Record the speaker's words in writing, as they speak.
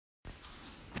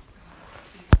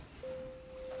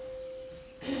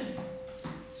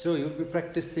So you'll be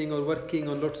practicing or working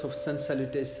on lots of Sun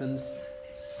Salutations,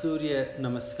 Surya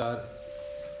Namaskar.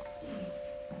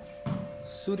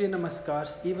 Surya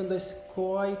Namaskars, even though it's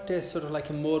quite a sort of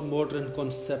like a more modern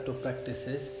concept of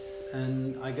practices,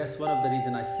 and I guess one of the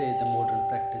reasons I say the modern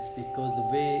practice, because the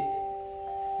way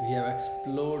we have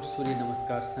explored Surya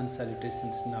Namaskar, Sun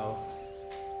Salutations now,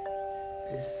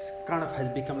 is kind of has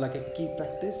become like a key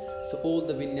practice. So all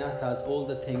the vinyasas, all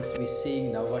the things we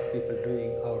seeing now, what people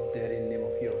doing out there in name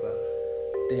of yoga,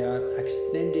 they are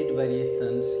extended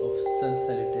variations of Sun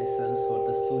Salutations or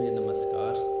the Surya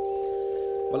Namaskars.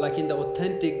 But like in the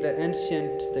authentic, the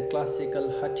ancient, the classical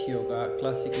Hatha Yoga,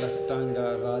 classical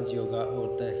Ashtanga, Raj Yoga,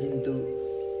 or the Hindu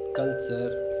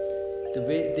culture, the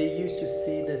way they used to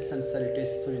see the Sun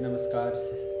Salutations, Surya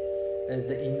Namaskars, as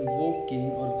the invoking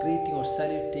or greeting or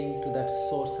saluting to that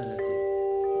source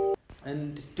energy.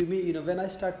 And to me, when I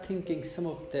start thinking some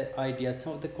of the ideas,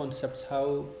 some of the concepts,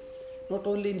 how not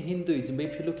only in Hinduism, but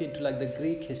if you look into like the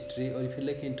Greek history, or if you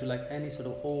look into like any sort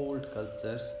of old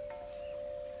cultures,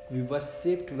 we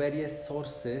worshipped various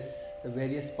sources, the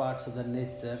various parts of the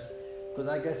nature, because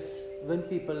I guess when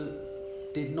people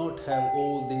did not have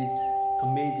all these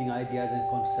amazing ideas and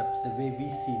concepts the way we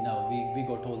see now, we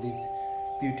got all these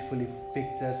beautifully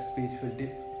pictures, beautiful, the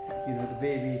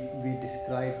way we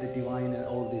describe the divine and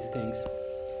all these things.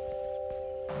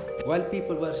 While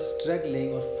people were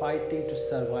struggling or fighting to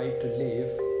survive, to live,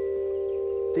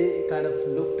 they kind of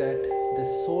looked at the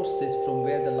sources from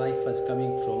where the life was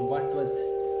coming from, what was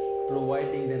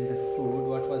providing them the food,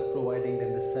 what was providing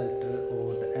them the shelter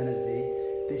or the energy.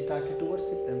 They started to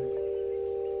worship them.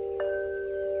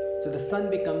 So the sun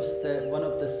becomes one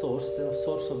of the source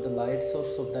of the light,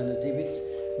 source of the energy, which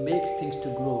makes things to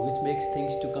grow, which makes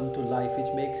things to come to life,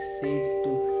 which makes seeds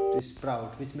to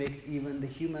sprout, which makes even the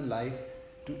human life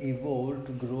to evolve,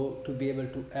 to grow, to be able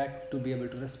to act, to be able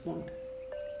to respond.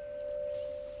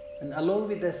 And along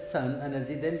with the sun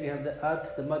energy, then we have the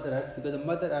earth, the mother earth, because the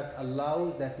mother earth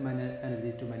allows that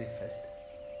energy to manifest.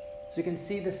 So you can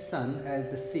see the sun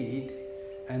as the seed,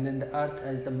 and then the earth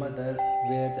as the mother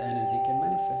where the energy can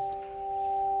manifest.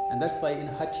 And that's why in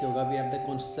Hatha Yoga we have the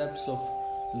concepts of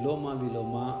Loma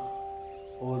Viloma,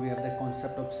 or we have the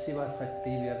concept of Shiva Shakti,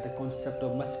 we have the concept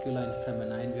of masculine and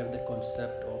feminine, we have the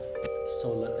concept of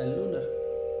solar and lunar,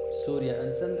 Surya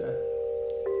and Chandra.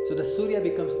 So the Surya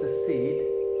becomes the seed,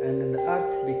 and then the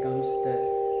earth becomes the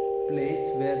place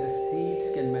where the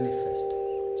seeds can manifest.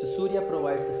 So Surya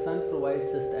provides, the sun provides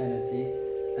us the energy,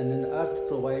 and then the earth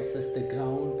provides us the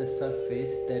ground, the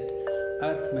surface, that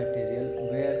earth material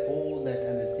where all that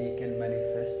energy can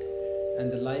manifest, and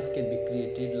the life can be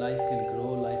created, life can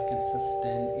grow, life can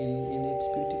sustain in its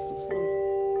beautiful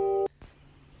form.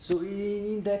 So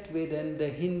in that way then the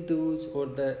Hindus, or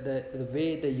the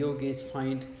way the yogis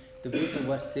find the way to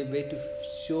worship, way to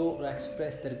show or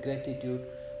express their gratitude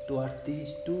towards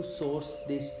these two sources,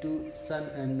 these two sun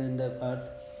and then the earth,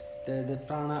 the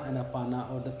prana and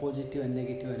apana, or the positive and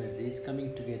negative energies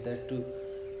coming together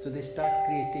so they start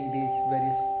creating these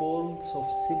various forms of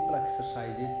simple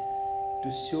exercises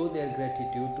to show their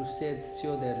gratitude, to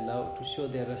show their love, to show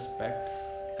their respect,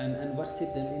 and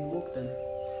worship them, invoke them.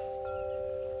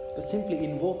 But simply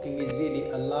invoking is really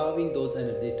allowing those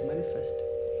energies to manifest.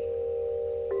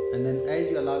 And then as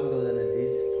you allow those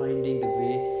energies, finding the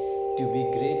way to be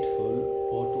grateful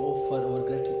or to offer our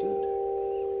gratitude.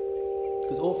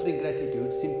 Because offering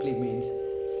gratitude simply means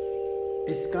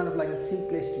it's kind of like the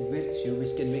simplest virtue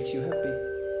which can make you happy.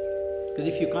 Because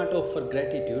if you can't offer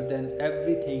gratitude, then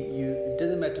everything it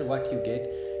doesn't matter what you get,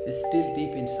 is still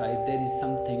deep inside there is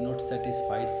something not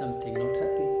satisfied, something not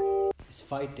happy. It's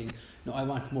fighting. No, I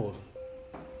want more.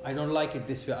 I don't like it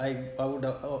this way. I would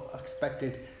have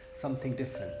expected something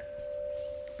different.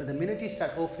 But the minute you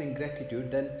start offering gratitude,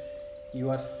 then you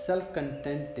are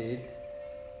self-contented,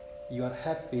 you are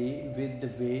happy with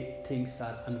the way things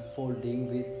are unfolding,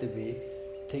 with the way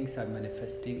things are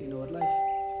manifesting in our life.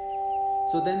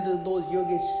 So then those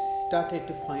yogis started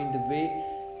to find the way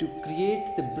to create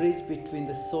the bridge between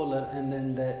the solar and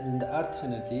then the earth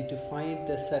energy, to find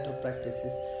the set of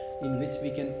practices in which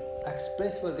we can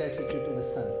express our gratitude to the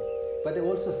sun. But they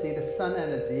also say the sun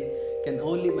energy can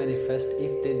only manifest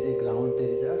if there is a ground, there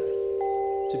is earth.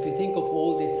 So if you think of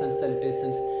all these sun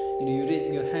salutations, you're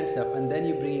raising your hands up and then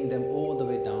you're bringing them all the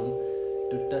way down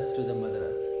to touch to the mother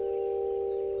earth.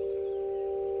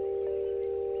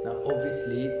 Now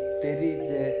obviously there is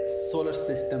a solar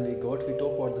system we talk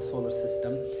about the solar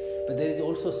system, but there is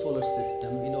also a solar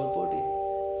system in our body.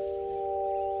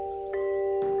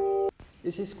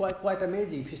 This is quite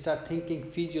amazing. If you start thinking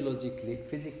physiologically,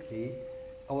 physically,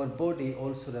 our body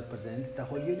also represents the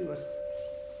whole universe.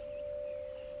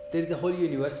 There is a whole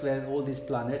universe where all these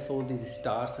planets, all these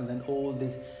stars, and then all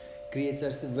these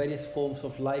creatures, the various forms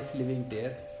of life living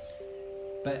there.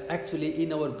 But actually,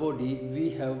 in our body, we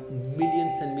have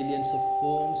millions and millions of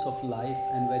forms of life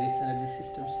and various energy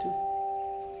systems too.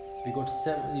 We got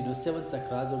seven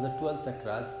chakras or the 12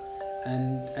 chakras,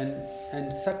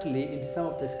 and subtly in some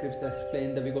of the scripts they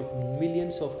explain that we got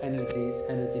millions of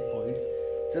energy points,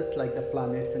 just like the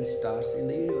planets and stars in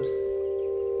the universe.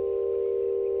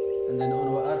 And then on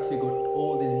our earth we got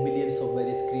all these millions of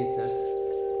various creatures.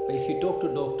 But if you talk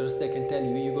to doctors, they can tell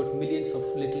you got millions of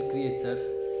little creatures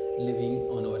living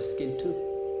on our skin too,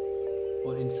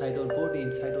 or inside our body,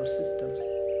 inside our systems.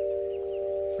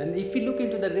 And if we look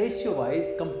into the ratio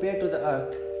wise compared to the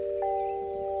earth,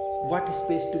 what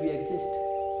space do we exist?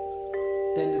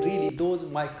 Then really those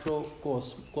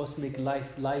microcosmic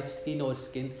lives in our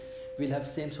skin will have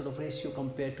same sort of ratio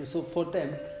compared to. So for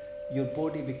them, your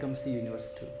body becomes a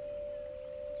universe too.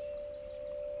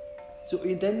 So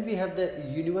then we have the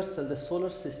universal, the solar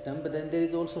system, but then there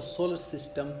is also solar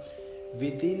system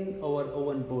within our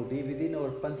own body, within our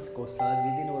panchkosas,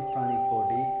 within our pranic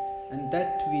body, and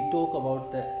that we talk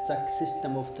about the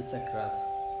system of the chakras.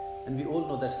 And we all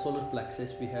know that solar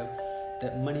plexus, we have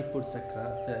the Manipur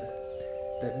chakra,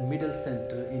 the middle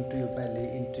center into your belly,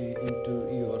 into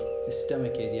your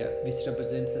stomach area, which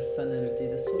represents the sun energy,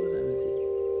 the solar energy.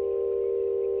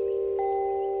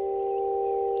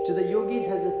 So the yogi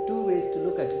has two ways to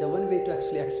look at it. The one way to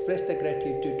actually express the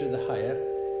gratitude to the higher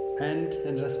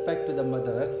and respect to the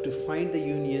Mother Earth, to find the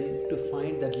union, to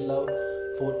find that love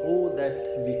for all that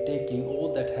we're taking,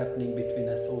 all that happening between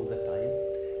us all the time.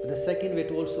 But the second way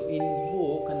to also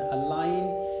invoke and align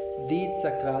these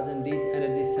chakras and these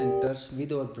energy centers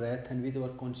with our breath and with our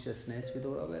consciousness, with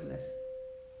our awareness.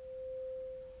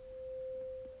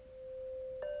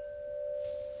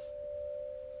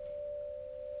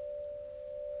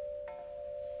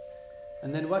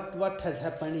 And then what has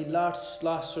happened in last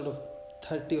sort of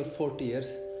 30 or 40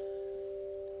 years,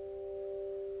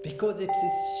 because it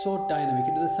is so dynamic.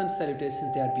 The sun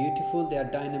salutations, they are beautiful, they are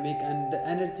dynamic, and the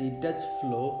energy does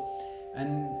flow.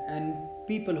 And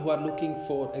people who are looking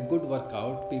for a good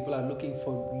workout, people are looking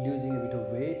for losing a bit of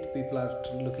weight, people are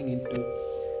looking into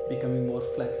becoming more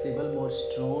flexible, more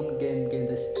strong, gain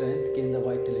the strength, gain the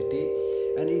vitality,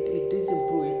 and it is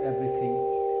improving everything.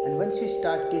 And once you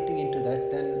start getting into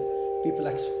that, then people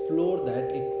explore that,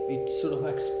 it sort of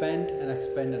expand and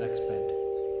expand and expand.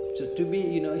 So to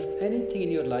be, if anything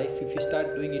in your life, if you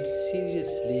start doing it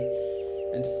seriously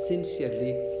and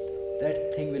sincerely,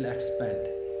 that thing will expand.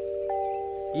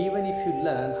 Even if you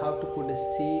learn how to put a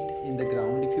seed in the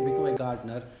ground, if you become a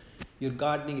gardener, your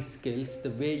gardening skills, the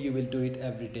way you will do it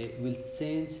every day, will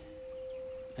change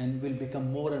and will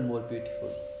become more and more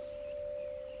beautiful.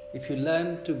 If you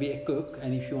learn to be a cook,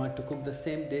 and if you want to cook the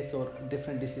same dish or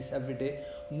different dishes every day,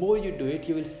 more you do it,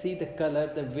 you will see the color,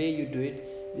 the way you do it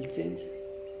will change.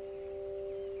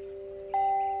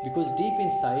 Because deep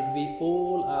inside we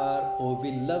all are, or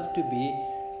we love to be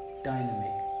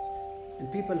dynamic.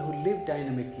 And people who live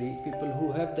dynamically, people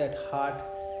who have that heart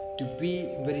to be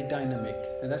very dynamic,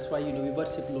 and that's why we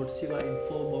worship Lord Shiva in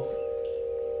form of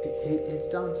his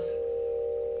dance.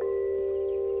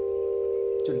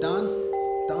 So dance,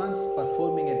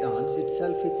 performing a dance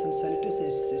itself is Sun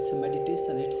Salutations. It's a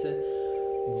meditation. It's a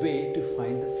way to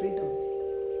find the freedom.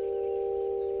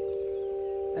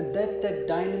 And that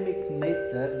dynamic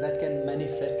nature that can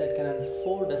manifest, that can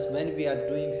unfold us when we are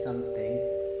doing something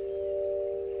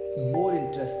more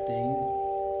interesting,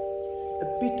 a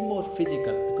bit more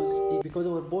physical, because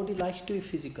our body likes to be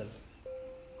physical.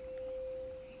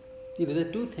 The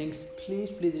two things,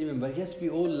 please remember, yes, we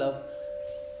all love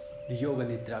yoga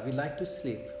nidra, we like to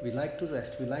sleep, we like to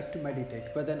rest, we like to meditate,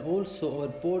 but then also our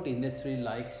body naturally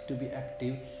likes to be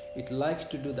active, it likes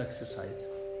to do the exercise.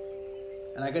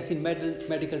 And I guess in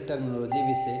medical terminology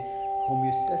we say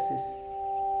homeostasis.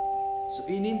 So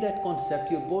in that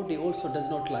concept, your body also does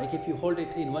not like, if you hold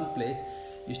it in one place,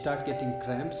 you start getting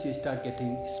cramps, you start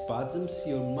getting spasms,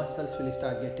 your muscles will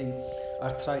start getting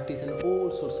arthritis and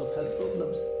all sorts of health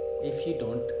problems if you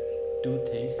don't do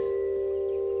things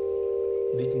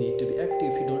which need to be active.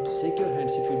 If you don't shake your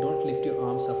hands, if you don't lift your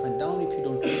arms up and down, if you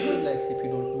don't move your legs, if you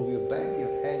don't move your back,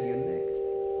 your head, your neck,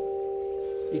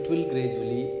 it will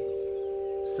gradually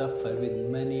suffer with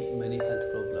many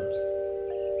health problems.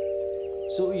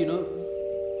 So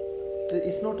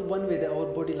it's not one way that our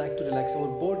body like to relax. Our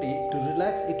body to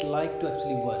relax, it like to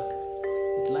actually work,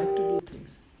 it like to do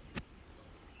things.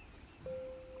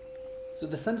 So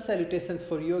the Sun Salutations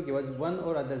for yoga was one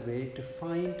or other way to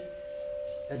find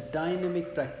a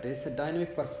dynamic practice, a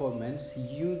dynamic performance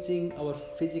using our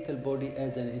physical body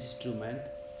as an instrument,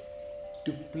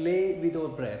 to play with our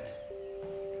breath.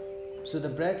 So the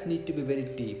breath needs to be very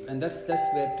deep, and that's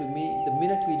where, to me, the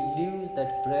minute we lose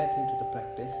that breath into the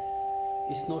practice,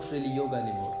 it's not really yoga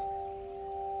anymore.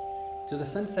 So the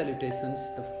Sun Salutations,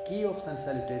 the key of Sun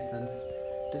Salutations,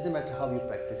 doesn't matter how you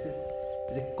practice it,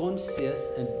 is a conscious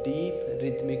and deep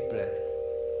rhythmic breath.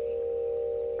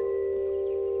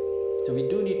 So we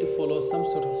do need to follow some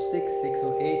sort of 6-6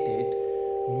 or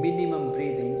 8-8 minimum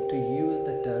breathing to use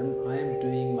the term I am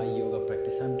doing my yoga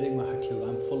practice, I'm doing my hatha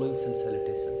yoga, I'm following Sun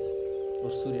Salutations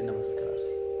or Surya Namaskar.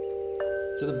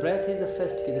 So the breath is the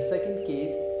first key. The second key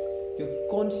is your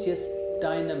conscious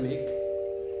dynamic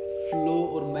flow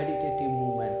or meditative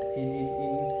movement in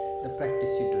the practice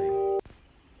you're doing.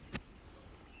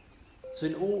 So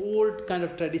in old kind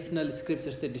of traditional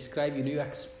scriptures, they describe, you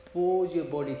expose your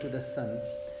body to the sun,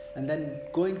 and then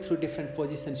going through different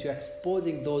positions, you're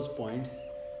exposing those points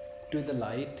to the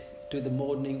light, to the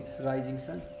morning rising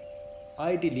sun.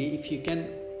 Ideally, if you can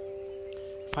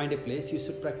find a place, you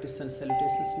should practice Sun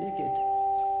Salutations naked.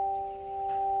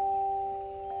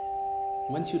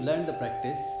 Once you learn the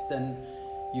practice, then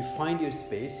you find your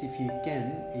space. If you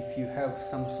can, if you have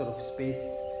some sort of space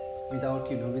without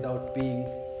being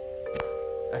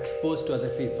exposed to other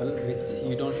people, which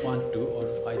you don't want to, or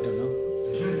I don't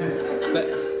know. But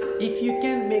if you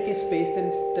can make a space, then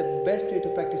the best way to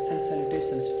practice Sun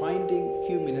Salutations, finding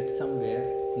few minutes somewhere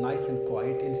nice and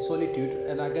quiet in solitude.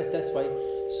 And I guess that's why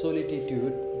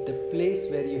solitude, the place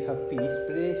where you have peace,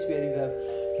 place where you have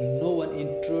no one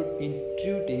intruding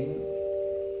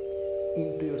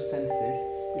into your senses,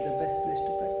 is the best place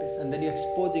to practice. And then you're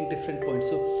exposing different points.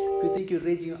 So if you think you're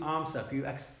raising your arms up, you're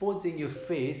exposing your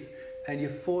face and your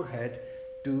forehead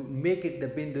to make it the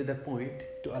bindu, the point,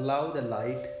 to allow the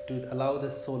light, to allow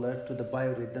the solar, to the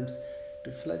biorhythms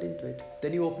to flood into it.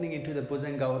 Then you're opening into the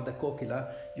bhujanga or the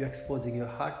kokila, you're exposing your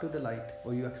heart to the light,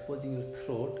 or you're exposing your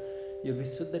throat, your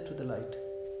visuddha to the light.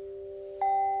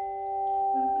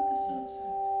 What about the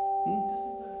sunset? It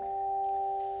doesn't work.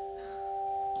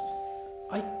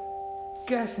 I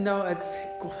guess now it's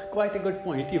quite a good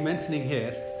point you're mentioning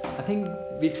here. I think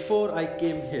before I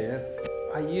came here,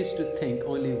 I used to think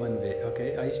only one way,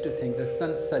 okay? I used to think the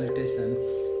sun salutation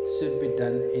should be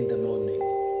done in the morning.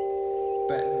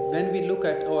 But when we look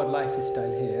at our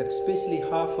lifestyle here, especially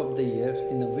half of the year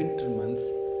in the winter months,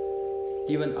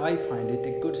 even I find it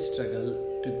a good struggle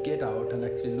to get out and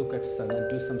actually look at sun and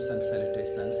do some sun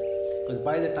salutations. Because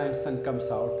by the time sun comes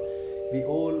out, we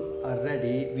all are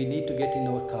ready. We need to get in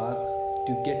our car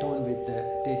to get on with the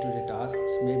day-to-day tasks.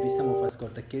 Maybe some of us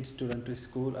got the kids to run to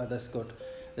school, others got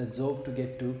the job to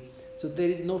get to. So there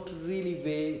is not really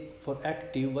way for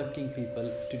active working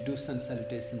people to do sun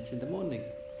salutations in the morning.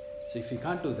 So if you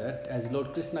can't do that, as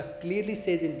Lord Krishna clearly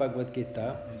says in Bhagavad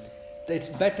Gita, that it's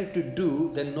better to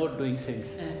do than not doing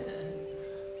things.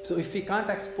 So if we can't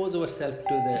expose ourselves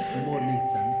to the morning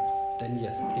sun, then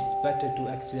yes, it's better to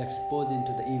actually expose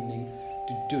into the evening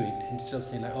to do it, instead of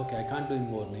saying like, okay, I can't do in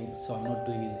morning, so I'm not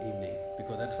doing it in the evening,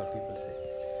 because that's what people say.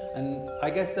 And I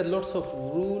guess there are lots of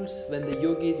rules when the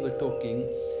yogis were talking,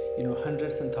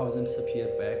 hundreds and thousands of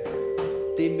years back.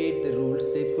 They made the rules,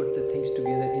 they put the things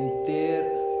together in their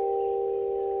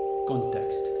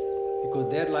context, because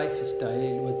their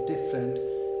lifestyle was different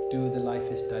to the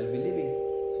lifestyle we live in.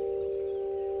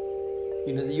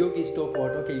 The yogis talk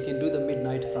about, okay, you can do the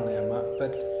midnight pranayama,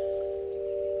 but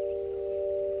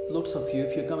lots of you,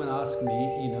 if you come and ask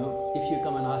me,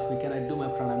 can I do my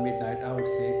pranayama midnight, I would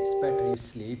say it's better you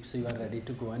sleep so you are ready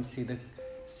to go and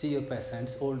see your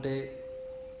patients all day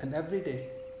and every day.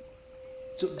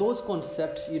 So those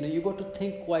concepts, you got to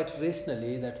think quite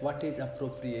rationally that what is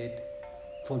appropriate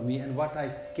for me and what I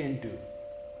can do.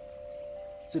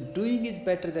 So doing is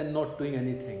better than not doing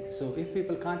anything. So if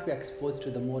people can't be exposed to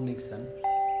the morning sun,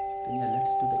 then yeah,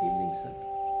 let's do the evening sun.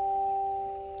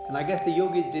 And I guess the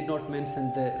yogis did not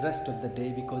mention the rest of the day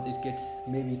because it gets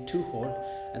maybe too hot.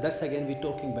 And that's again, we're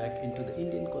talking back into the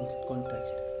Indian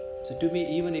context. So to me,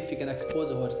 even if we can expose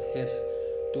our hair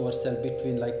to ourselves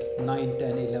between like 9,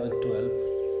 10, 11, 12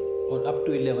 or up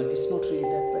to 11, it's not really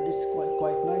that bad. It's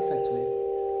quite nice actually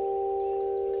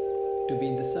to be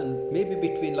in the sun. Maybe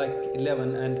between like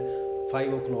 11 and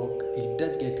 5 o'clock, it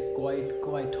does get quite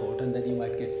hot, and then you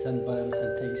might get sunburns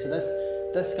and things. So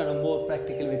that's kind of more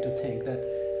practical way to think that,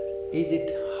 is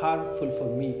it harmful for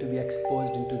me to be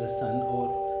exposed into the sun, or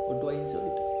do I enjoy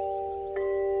it?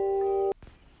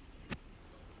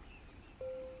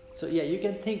 So yeah, you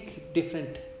can think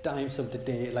different times of the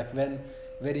day, like where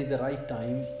is the right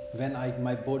time, when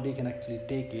my body can actually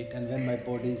take it, and when my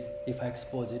body is, if I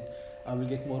expose it, I will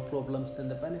get more problems than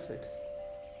the benefits.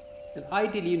 And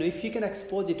ideally, if you can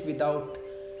expose it without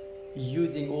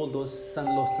using all those sun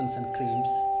lotions and creams,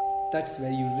 that's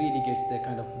where you really get the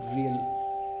kind of real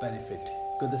benefit.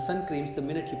 Because the sun creams, the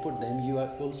minute you put them, you are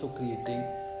also creating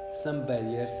some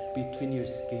barriers between your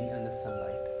skin and the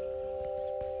sunlight.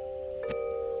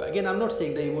 But again, I'm not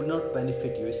saying that it would not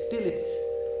benefit you. Still, it's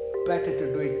better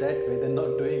to do it that way than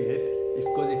not doing it,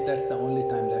 if that's the only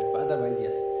time left. But otherwise,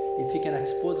 yes, if we can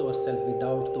expose ourselves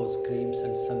without those creams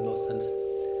and sun lotions,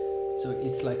 so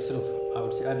it's like sort of, I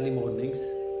would say, early mornings,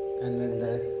 and then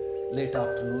the late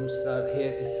afternoons are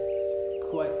here is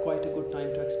quite a good time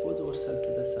to expose ourselves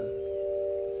to the sun.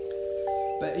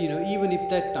 But even if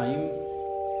that time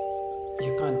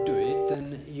you can't do it,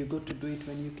 then you got to do it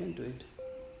when you can do it.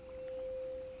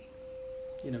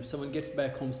 If someone gets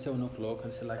back home 7 o'clock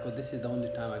and say like, oh, this is the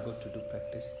only time I got to do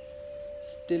practice,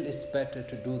 still it's better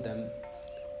to do them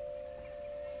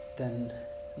than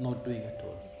not doing at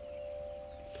all.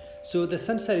 So the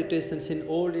sun salutations in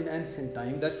old in ancient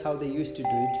time, that's how they used to do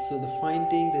it. So the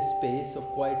finding the space of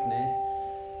quietness,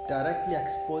 directly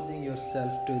exposing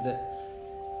yourself to the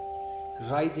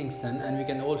rising sun, and we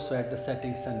can also add the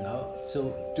setting sun now.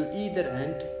 So to either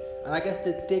end, and I guess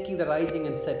they're taking the rising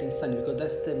and setting sun because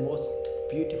that's the most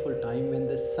beautiful time when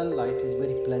the sunlight is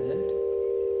very pleasant,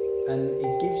 and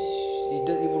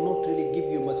it will not really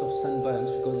give you much of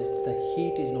sunburns because the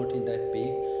heat is not in that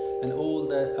peak, and all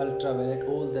the ultraviolet,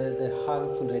 all the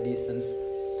harmful radiations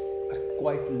are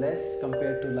quite less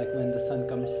compared to like when the sun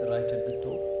comes right at the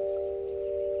top.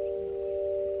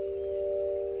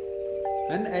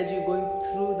 And as you're going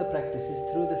through the practices,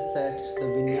 through the sets, the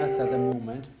vinyasa, the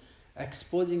movements,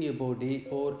 exposing your body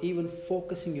or even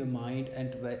focusing your mind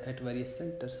at various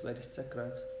centers, various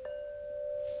chakras,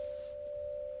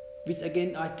 which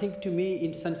again I think to me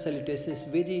in sun salutation is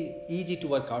very easy to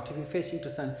work out. If you're facing to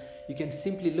sun, you can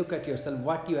simply look at yourself,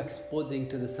 what you're exposing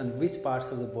to the sun, which parts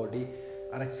of the body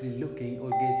are actually looking or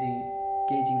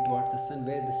gazing towards the sun,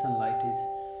 where the sunlight is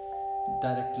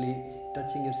directly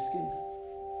touching your skin.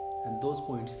 And those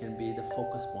points can be the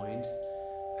focus points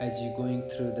as you're going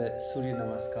through the Surya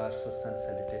Namaskars or sun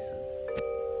salutations.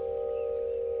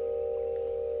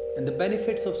 And the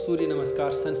benefits of Surya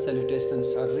Namaskar, sun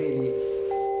salutations are really,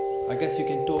 I guess you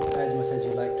can talk as much as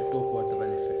you like to talk about the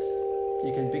benefits.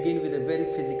 You can begin with a very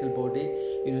physical body.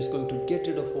 It's going to get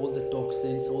rid of all the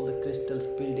toxins, all the crystals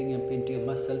building up into your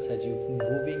muscles as you're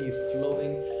moving, you're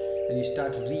flowing, and you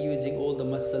start reusing all the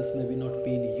muscles maybe not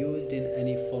being used in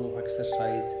any form of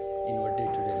exercise in our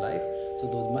day-to-day life. So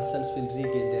those muscles will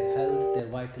regain their health, their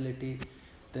vitality,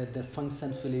 their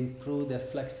functions will improve, their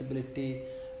flexibility,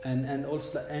 and also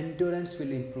the endurance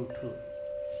will improve too.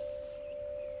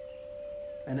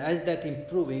 And as that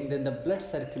improving, then the blood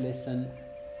circulation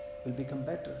will become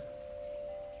better.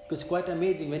 Because it's quite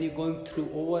amazing when you're going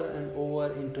through over and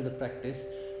over into the practice,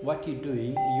 what you're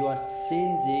doing, you are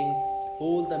changing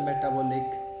all the metabolic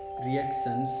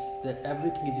reactions, that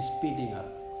everything is speeding up.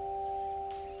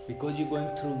 Because you're going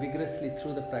through vigorously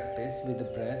through the practice with the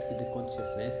breath, with the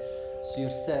consciousness, so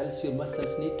your cells, your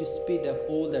muscles need to speed up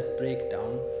all that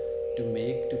breakdown to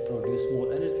produce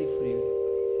more energy for you.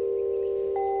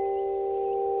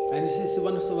 And this is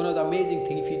one of the amazing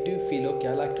things. If you do feel okay,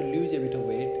 I like to lose a bit of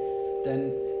weight,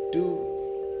 then do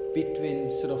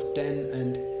between sort of 10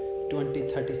 and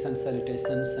 20, 30 sun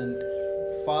salutations and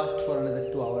fast for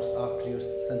another 2 hours after your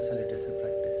sun salutation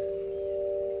practice.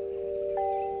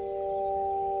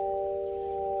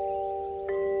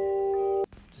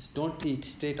 Just don't eat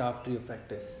straight after your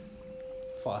practice.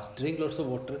 Fast, drink lots of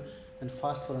water and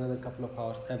fast for another couple of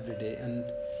hours every day,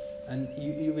 and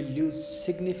you will lose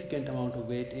significant amount of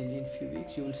weight in few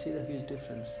weeks. You will see the huge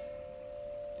difference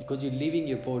because you're leaving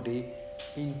your body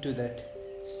into that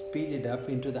speeded up,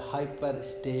 into the hyper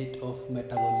state of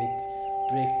metabolic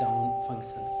breakdown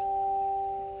functions.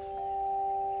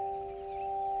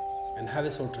 And have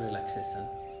a sort of relaxation.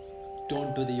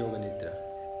 Don't do the yoga nidra.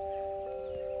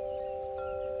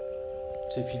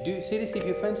 So if you do, seriously, if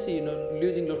you fancy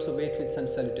losing lots of weight with sun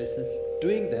salutations,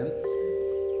 doing them,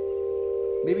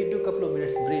 maybe do a couple of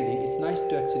minutes breathing. It's nice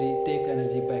to actually take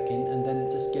energy back in and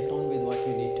then just get on with what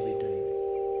you need to be doing.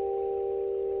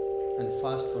 And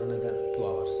fast for another 2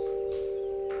 hours.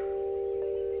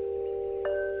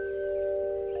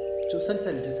 So sun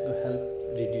salutations will help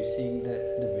reducing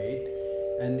the weight.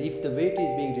 And if the weight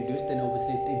is being reduced, then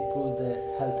obviously it improves the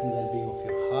health and well-being of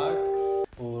your heart,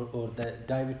 or the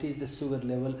diabetes, the sugar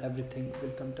level, everything will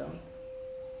come down.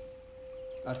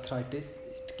 Arthritis,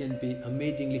 it can be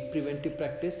amazingly preventive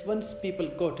practice. Once people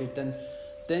got it, then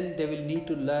they will need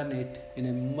to learn it in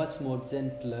a much more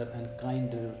gentler and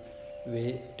kinder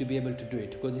way to be able to do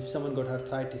it. Because if someone got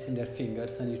arthritis in their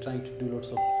fingers and you're trying to do lots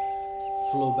of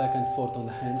flow back and forth on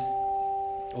the hands,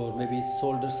 or maybe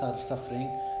shoulders are suffering.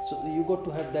 So you got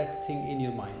to have that thing in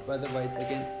your mind. Otherwise,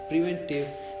 again, preventive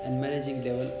and managing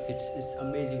level, it's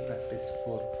amazing practice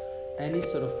for any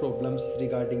sort of problems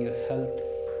regarding your health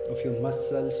of your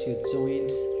muscles, your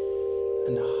joints,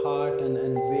 and heart, and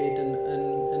weight, and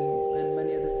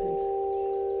many other things.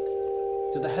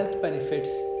 So the health benefits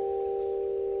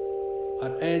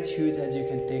are as huge as you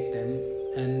can take them,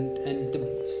 and the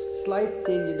slight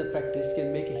change in the practice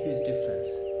can make a huge difference.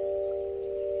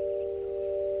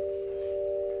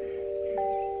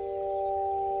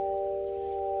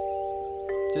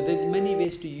 So there's many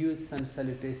ways to use sun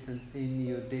salutations in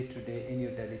your day to day, in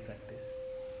your daily practice.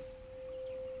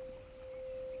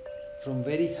 From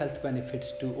very health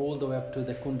benefits to all the way up to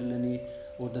the kundalini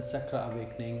or the chakra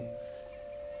awakening.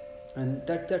 And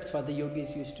that's what the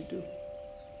yogis used to do.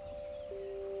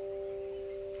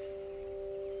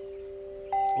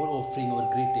 Or offering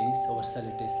our greetings, our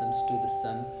salutations to the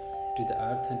sun